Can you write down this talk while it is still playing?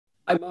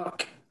Hi,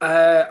 Mark.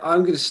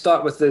 I'm going to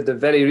start with the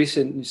very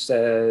recent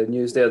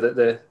news there that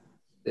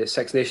the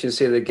Six Nations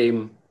say the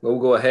game will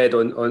go ahead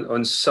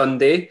on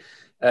Sunday.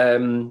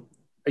 Are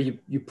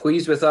you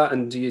pleased with that?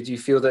 And do you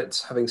feel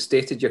that having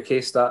stated your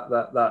case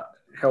that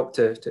helped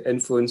to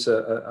influence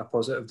a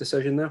positive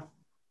decision there?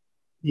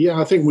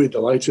 Yeah, I think we're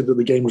delighted that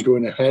the game's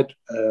going ahead.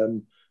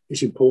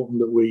 It's important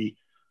that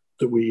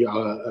we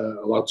are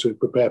allowed to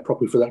prepare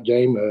properly for that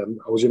game.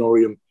 I was in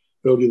Oriam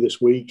earlier this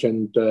week,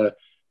 and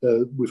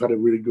we've had a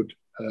really good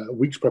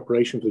week's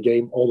preparation for the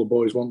game. All the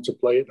boys want to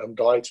play it. I'm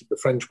delighted the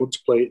French want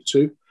to play it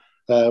too.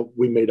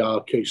 We made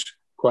our case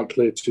quite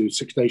clear to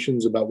Six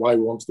Nations about why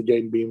we wanted the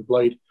game being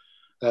played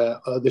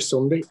this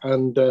Sunday,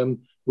 and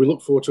we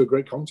look forward to a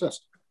great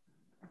contest.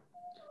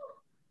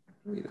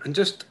 And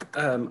just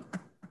following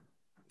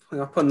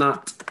up on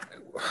that,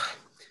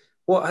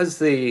 what has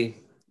the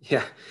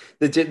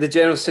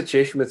general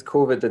situation with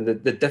COVID and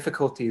the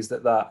difficulties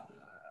that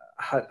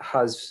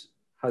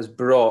has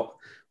brought?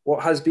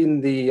 What has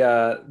been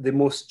the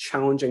most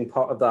challenging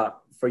part of that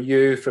for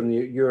you from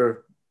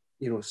your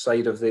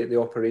side of the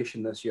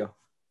operation this year?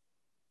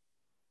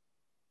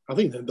 I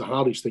think that the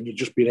hardest thing is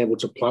just being able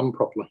to plan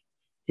properly.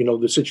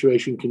 The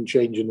situation can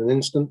change in an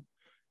instant.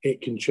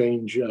 It can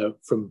change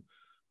from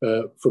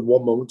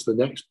one moment to the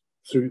next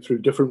through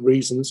different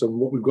reasons. And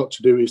what we've got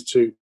to do is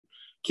to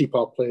keep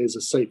our players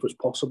as safe as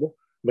possible,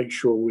 make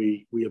sure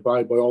we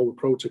abide by all the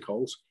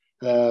protocols.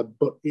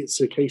 But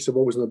it's a case of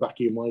always in the back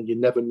of your mind. You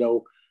never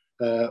know,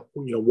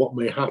 what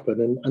may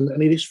happen,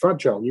 and it is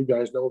fragile. You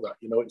guys know that.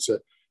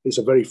 It's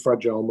a very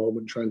fragile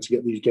moment trying to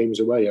get these games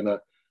away, and I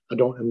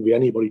don't envy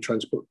anybody trying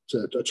to put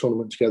a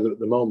tournament together at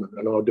the moment.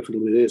 I know how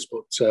difficult it is,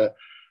 but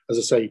as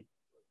I say,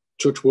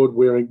 touch wood,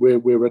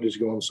 we're ready to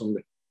go on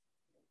Sunday.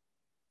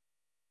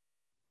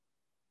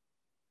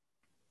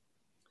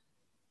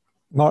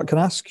 Mark, can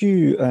I ask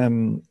you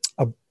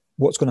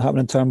what's going to happen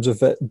in terms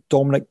of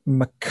Dominic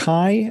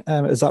McKay?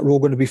 Is that role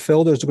going to be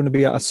filled, or is there going to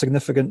be a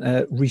significant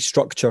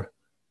restructure?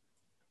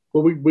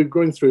 Well, we're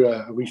going through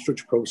a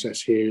restructure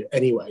process here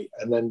anyway,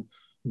 and then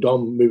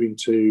Dom moving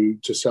to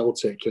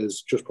Celtic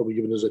has just probably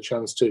given us a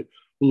chance to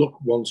look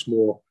once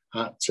more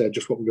at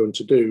just what we're going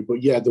to do.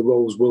 But yeah, the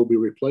roles will be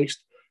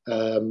replaced,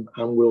 and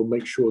we'll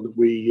make sure that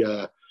we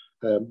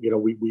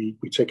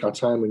take our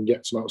time and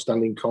get some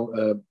outstanding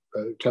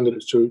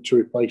candidates to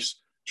replace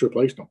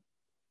Dom.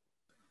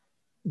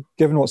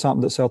 Given what's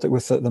happened at Celtic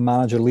with the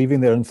manager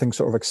leaving there and things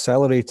sort of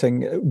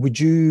accelerating, would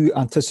you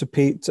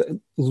anticipate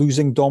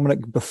losing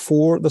Dominic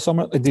before the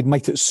summer?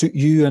 Might it suit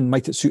you and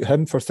might it suit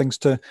him for things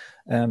to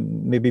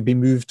maybe be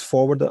moved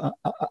forward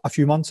a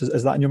few months?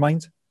 Is that in your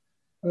mind?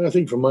 I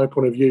think from my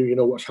point of view,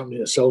 what's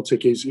happening at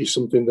Celtic is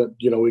something that,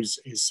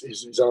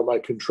 is out of my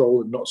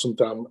control and not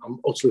something I'm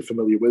utterly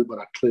familiar with, but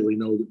I clearly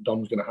know that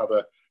Dom's going to have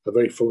a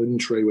very full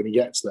entry when he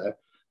gets there.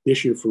 The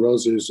issue for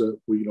us is that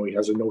he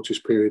has a notice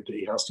period that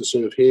he has to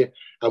serve here,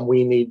 and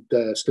we need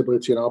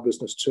stability in our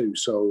business too.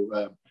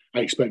 So I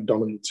expect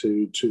Dominic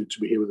to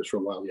be here with us for a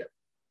while yet.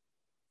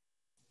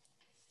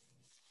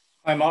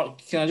 Hi, Mark.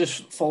 Can I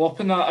just follow up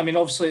on that? I mean,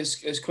 obviously,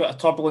 it's quite a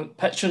turbulent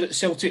picture at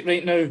Celtic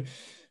right now.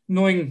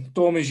 Knowing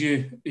Dom as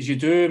you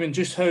do, I mean,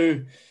 just how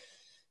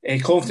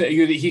confident are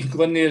you that he can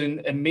go in there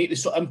and make the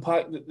sort of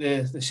impact that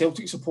the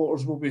Celtic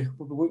supporters will be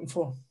looking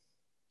for?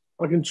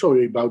 I can tell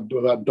you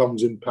about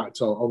Dom's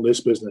impact on this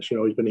business.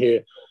 He's been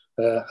here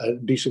a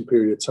decent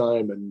period of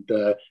time,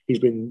 and he's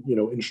been,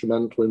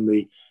 instrumental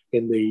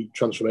in the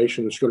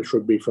transformation of Scottish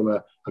rugby from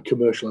a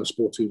commercial and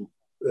sporting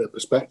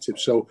perspective.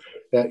 So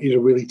he's a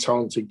really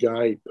talented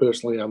guy.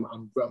 Personally, I'm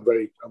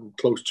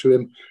close to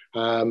him,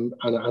 and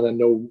I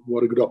know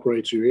what a good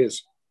operator he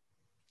is.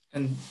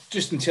 And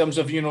just in terms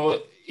of,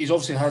 he's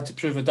obviously had to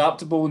prove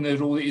adaptable in the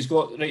role that he's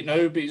got right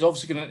now, but he's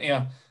obviously going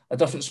into a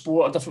different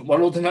sport, a different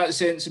world in that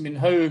sense. I mean,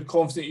 how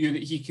confident are you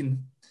that he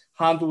can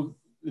handle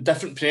the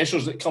different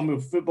pressures that come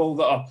with football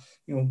that are,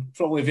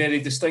 probably very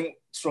distinct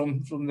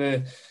from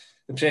the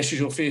pressures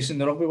you'll face in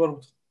the rugby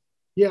world?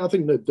 Yeah, I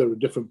think that there are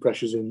different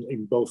pressures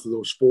in both of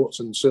those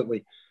sports, and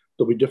certainly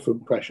there'll be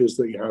different pressures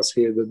that he has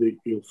here that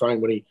he'll find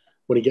when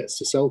he gets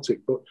to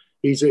Celtic. But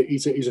he's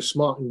a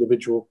smart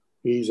individual.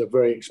 He's a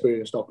very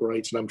experienced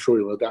operator, and I'm sure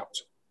he'll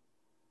adapt.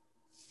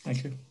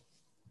 Thank you.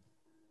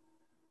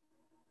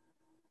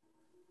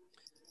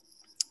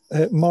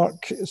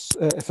 Mark,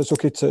 if it's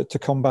okay to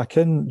come back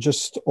in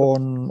just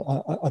on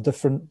a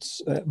different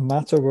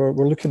matter,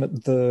 we're looking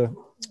at the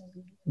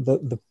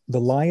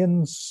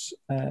Lions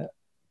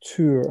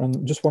tour,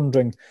 and just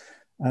wondering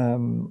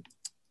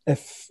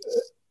if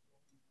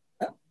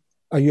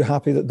are you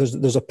happy that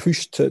there's a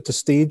push to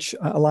stage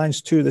a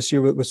Lions tour this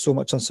year with so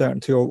much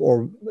uncertainty,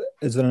 or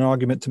is there an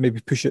argument to maybe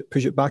push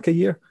it back a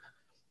year?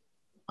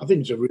 I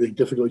think it's a really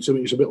difficult.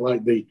 It's a bit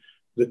like the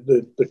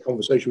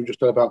conversation we just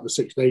had about the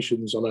Six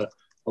Nations on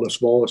a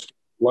smaller scale.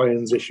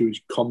 Lions issue is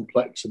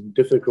complex and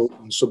difficult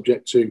and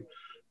subject to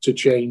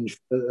change,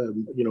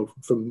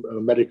 from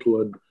a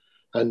medical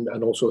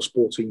and also a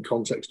sporting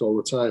context all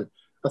the time.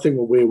 I think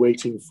what we're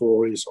waiting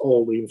for is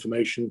all the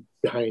information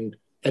behind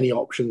any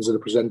options that are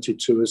presented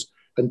to us,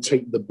 and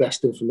take the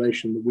best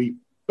decision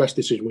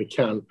we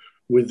can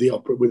with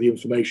the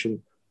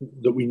information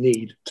that we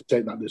need to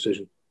take that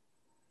decision.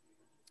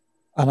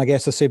 And I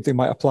guess the same thing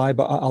might apply,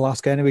 but I'll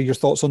ask anyway, your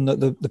thoughts on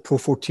the Pro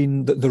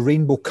 14, the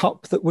Rainbow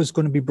Cup that was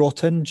going to be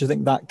brought in. Do you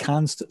think that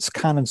can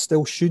and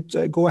still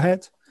should go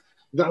ahead?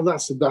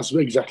 That's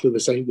exactly the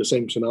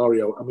same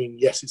scenario. I mean,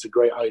 yes, it's a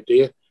great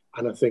idea.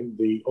 And I think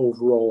the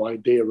overall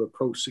idea of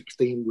Pro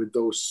 16 with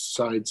those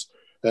sides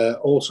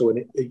also,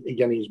 and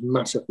again, is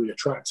massively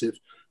attractive.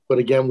 But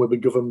again, we'll be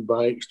governed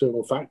by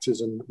external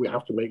factors, and we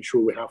have to make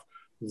sure we have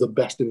the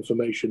best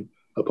information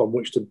upon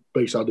which to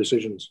base our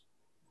decisions.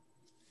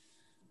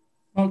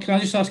 Well, can I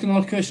just ask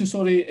another question?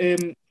 Sorry.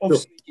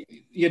 Obviously, sure.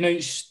 You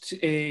announced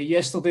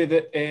yesterday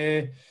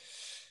that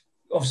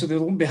obviously they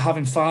won't be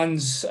having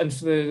fans in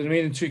for the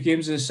remaining 2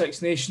 games of the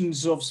Six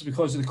Nations, obviously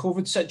because of the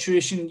COVID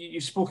situation.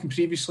 You've spoken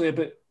previously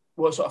about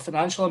what sort of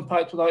financial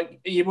impact will that.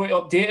 Are you able to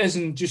update us,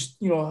 and just,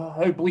 you know,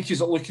 how bleak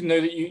is it looking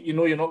now that you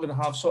know you're not going to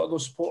have sort of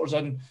those supporters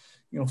in,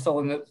 you know,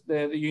 filling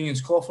the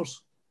union's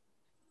coffers?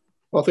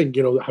 Well, I think,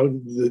 you know, how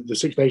the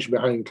Six Nations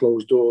behind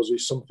closed doors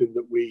is something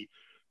that we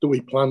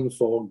plan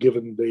for,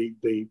 given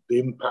the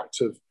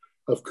impact of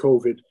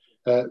COVID.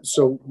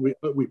 So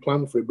we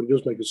plan for it, but it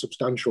does make a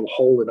substantial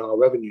hole in our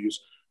revenues.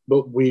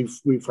 But we've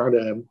had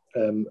a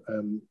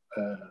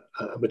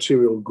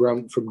material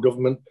grant from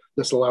government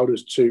that's allowed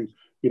us to,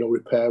 you know,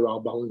 repair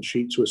our balance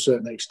sheet to a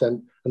certain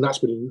extent, and that's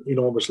been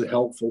enormously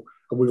helpful.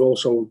 And we've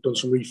also done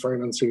some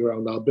refinancing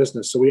around our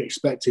business, so we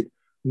expected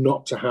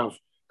not to have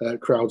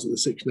crowds at the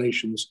Six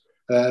Nations.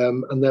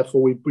 And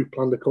therefore we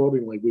planned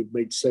accordingly. We've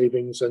made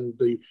savings, and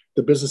the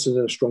business is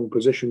in a strong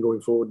position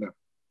going forward now.